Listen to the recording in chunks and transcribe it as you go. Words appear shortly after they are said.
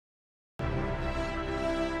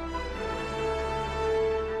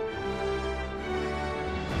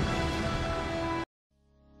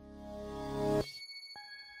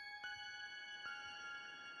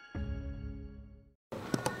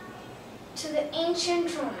to the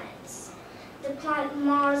ancient Romans, the planet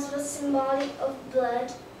Mars was symbolic of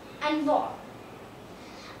blood and war.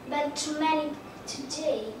 But to many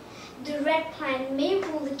today, the red planet may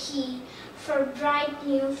hold the key for a bright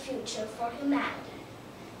new future for humanity.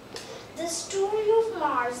 The story of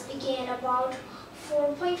Mars began about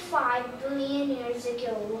 4.5 billion years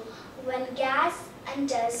ago when gas and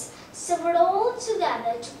dust severed all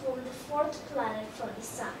together to form the fourth planet from the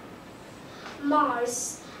Sun.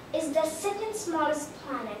 Mars is the second smallest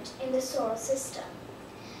planet in the solar system,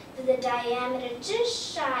 with a diameter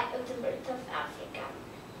just shy of the width of Africa.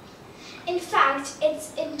 In fact,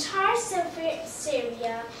 its entire surface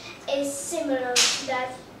area is similar to that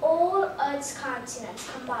of all Earth's continents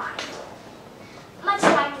combined. Much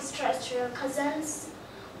like its terrestrial cousins,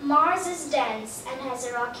 Mars is dense and has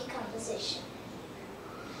a rocky composition.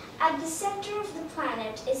 At the center of the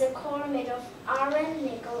planet is a core made of iron,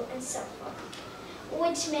 nickel, and sulfur,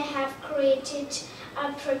 which may have created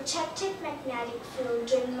a protective magnetic field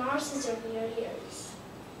during Mars's earlier years.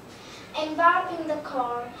 Enveloping the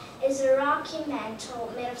core is a rocky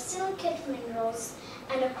mantle made of silicate minerals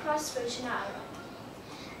and a cross-virgin iron.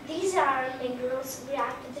 These iron minerals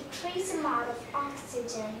react with a trace amount of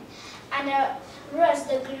oxygen and a rust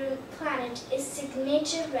that gives the planet its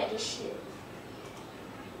signature reddish hue.